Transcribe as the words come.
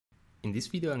In this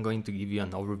video, I'm going to give you an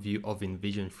overview of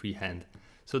inVision Freehand.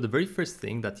 So the very first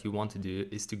thing that you want to do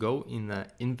is to go in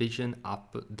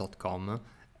invisionapp.com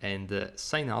and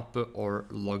sign up or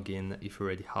log in if you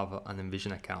already have an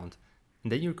inVision account.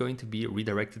 And then you're going to be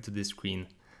redirected to this screen.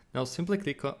 Now simply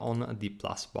click on the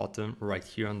plus button right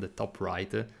here on the top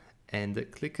right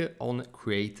and click on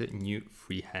Create New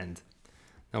Freehand.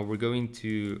 Now we're going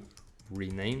to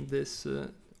rename this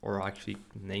or actually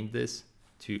name this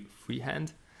to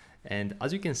Freehand. And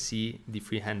as you can see, the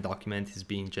freehand document is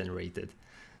being generated.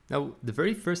 Now, the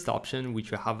very first option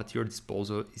which you have at your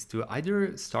disposal is to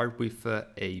either start with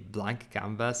a blank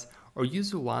canvas or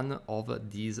use one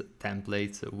of these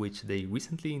templates which they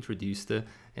recently introduced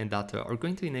and that are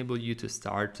going to enable you to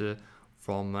start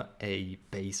from a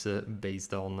base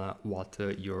based on what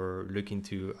you're looking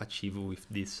to achieve with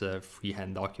this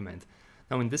freehand document.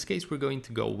 Now, in this case, we're going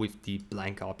to go with the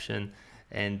blank option.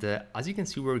 And as you can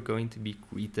see, we're going to be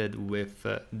greeted with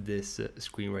this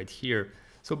screen right here.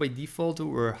 So by default,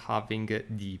 we're having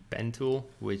the pen tool,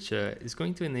 which is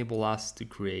going to enable us to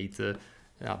create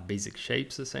basic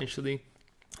shapes essentially.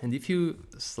 And if you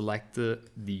select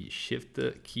the shift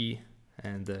key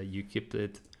and you keep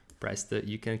it pressed,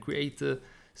 you can create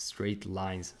straight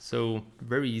lines. So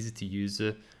very easy to use,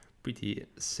 pretty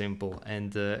simple.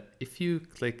 And if you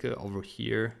click over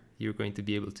here, you're going to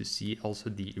be able to see also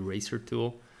the eraser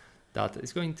tool that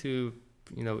is going to,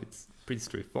 it's pretty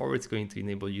straightforward. It's going to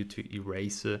enable you to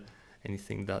erase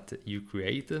anything that you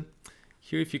create.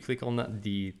 Here, if you click on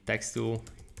the text tool,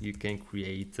 you can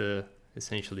create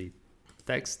essentially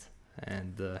text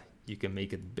and you can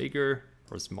make it bigger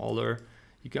or smaller.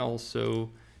 You can also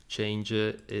change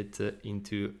it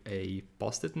into a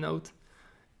post-it note.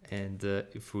 And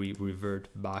if we revert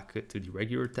back to the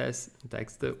regular text,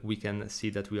 we can see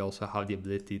that we also have the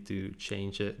ability to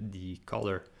change the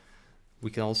color.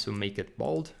 We can also make it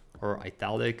bold or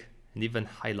italic and even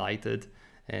highlighted.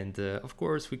 And of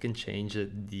course, we can change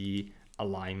the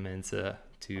alignment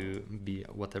to be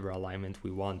whatever alignment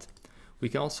we want. We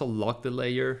can also lock the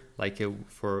layer like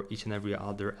for each and every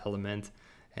other element.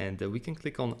 And we can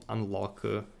click on unlock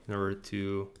in order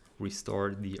to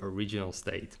restore the original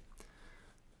state.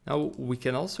 Now we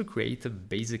can also create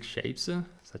basic shapes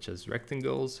such as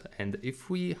rectangles, and if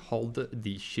we hold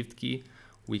the shift key,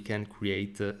 we can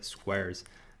create squares.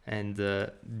 And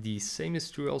the same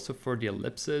is true also for the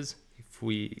ellipses. If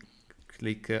we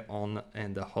click on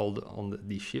and hold on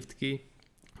the shift key,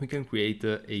 we can create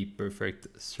a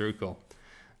perfect circle.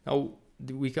 Now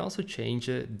we can also change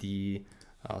the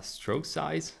stroke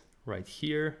size right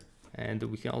here. And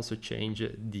we can also change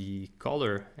the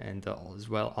color and as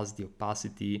well as the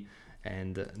opacity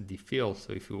and the fill.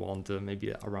 So if you want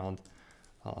maybe around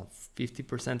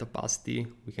 50% opacity,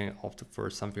 we can opt for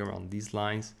something around these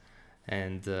lines.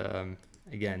 And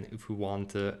again, if we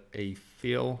want a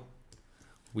fill,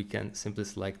 we can simply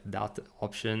select that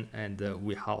option and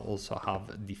we also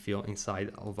have the fill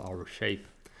inside of our shape.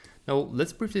 Now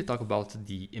let's briefly talk about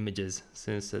the images,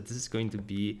 since this is going to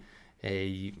be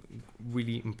a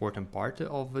really important part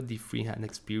of the freehand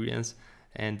experience.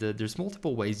 And there's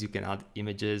multiple ways you can add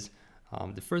images.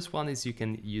 The first one is you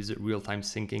can use real-time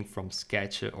syncing from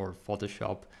Sketch or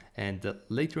Photoshop. And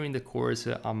later in the course,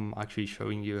 I'm actually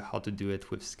showing you how to do it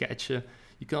with Sketch.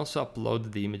 You can also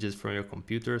upload the images from your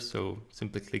computer. So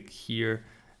simply click here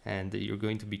and you're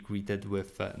going to be greeted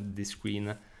with this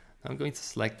screen. I'm going to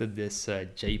select this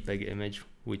JPEG image,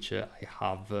 which I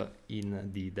have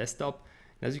in the desktop.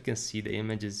 As you can see, the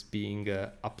image is being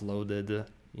uploaded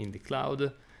in the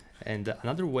cloud. And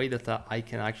another way that I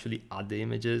can actually add the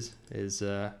images is,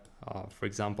 for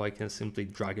example, I can simply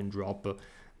drag and drop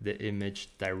the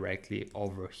image directly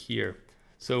over here.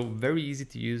 So very easy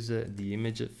to use the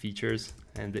image features.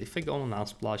 And if I go on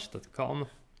unsplash.com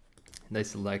and I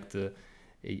select a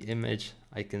image,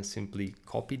 I can simply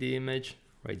copy the image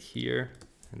right here.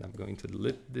 And I'm going to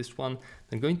delete this one.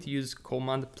 I'm going to use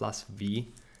Command+V.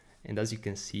 And as you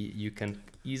can see, you can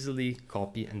easily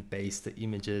copy and paste the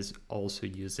images also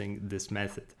using this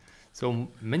method. So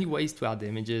many ways to add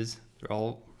images. They're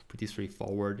all pretty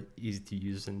straightforward, easy to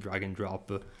use and drag and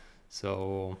drop.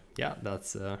 So yeah,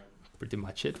 that's pretty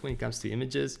much it when it comes to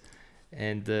images.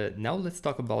 And now let's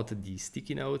talk about the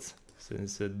sticky notes,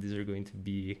 since these are going to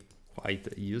be quite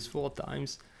useful at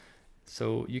times.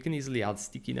 So you can easily add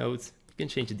sticky notes. You can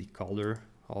change the color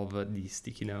of the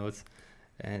sticky notes.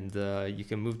 And you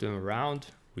can move them around,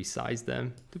 resize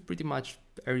them, do pretty much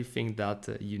everything that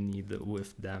you need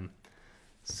with them.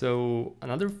 So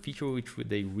another feature which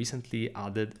they recently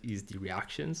added is the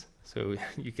reactions. So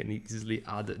you can easily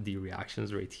add the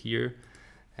reactions right here.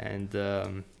 And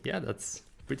yeah, that's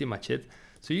pretty much it.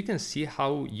 So you can see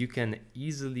how you can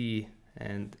easily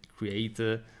and create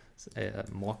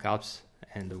mock-ups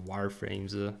and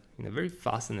wireframes in a very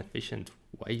fast and efficient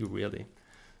way, really.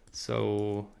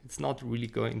 So it's not really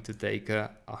going to take a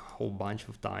whole bunch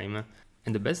of time.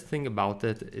 And the best thing about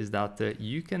it is that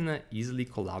you can easily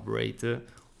collaborate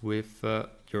with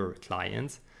your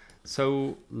clients.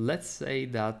 So let's say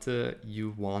that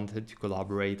you wanted to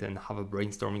collaborate and have a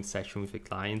brainstorming session with a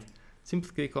client.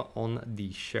 Simply click on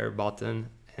the share button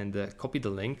and copy the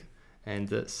link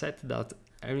and set that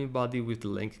everybody with the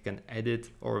link can edit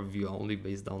or view only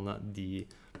based on the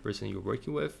person you're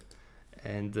working with.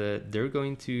 And they're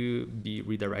going to be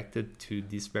redirected to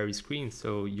this very screen.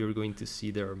 So you're going to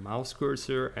see their mouse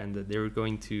cursor and they're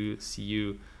going to see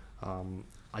you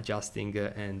adjusting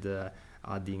and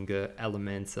adding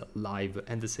elements live,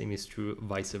 and the same is true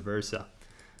vice versa.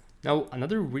 Now,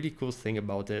 another really cool thing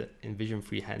about inVision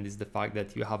Freehand is the fact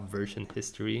that you have version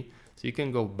history. So you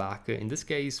can go back. In this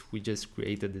case, we just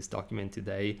created this document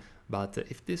today, but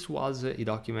if this was a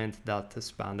document that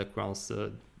spanned across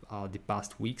the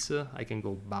past weeks, I can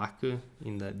go back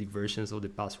in the versions of the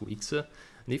past weeks. And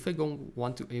if I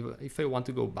want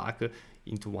to go back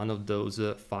into one of those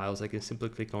files, I can simply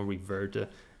click on revert.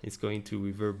 It's going to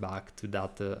revert back to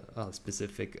that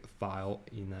specific file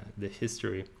in the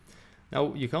history.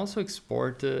 Now you can also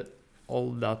export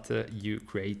all that you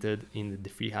created in the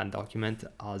freehand document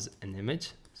as an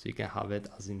image. So you can have it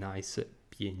as a nice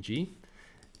PNG.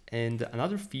 And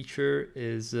another feature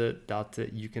is that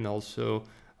you can also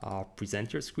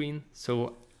present your screen.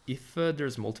 So if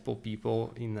there's multiple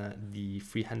people in the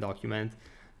freehand document,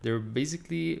 they're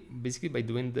basically by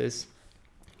doing this,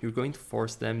 you're going to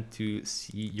force them to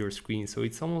see your screen. So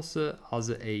it's almost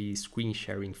as a screen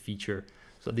sharing feature.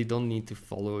 So they don't need to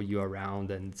follow you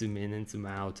around and zoom in and zoom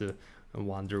out and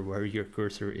wonder where your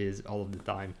cursor is all of the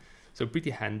time. So pretty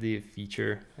handy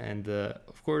feature. And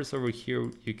of course, over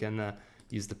here, you can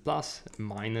use the plus and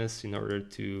minus in order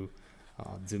to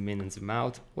zoom in and zoom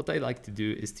out. What I like to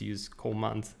do is to use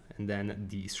Command and then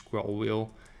the scroll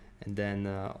wheel, and then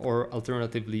or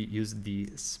alternatively use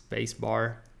the space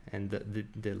bar and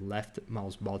the left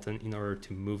mouse button in order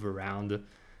to move around.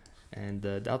 And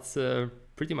that's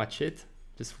pretty much it.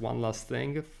 Just one last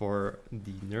thing for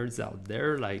the nerds out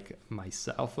there like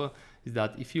myself is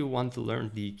that if you want to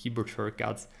learn the keyboard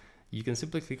shortcuts, you can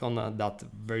simply click on that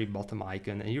very bottom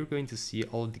icon and you're going to see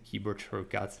all the keyboard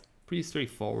shortcuts. Pretty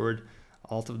straightforward.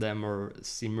 A lot of them are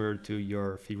similar to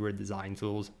your favorite design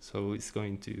tools, so it's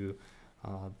going to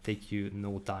take you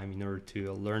no time in order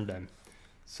to learn them.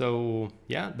 So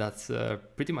yeah, that's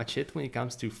pretty much it when it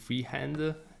comes to freehand,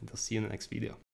 and I'll see you in the next video.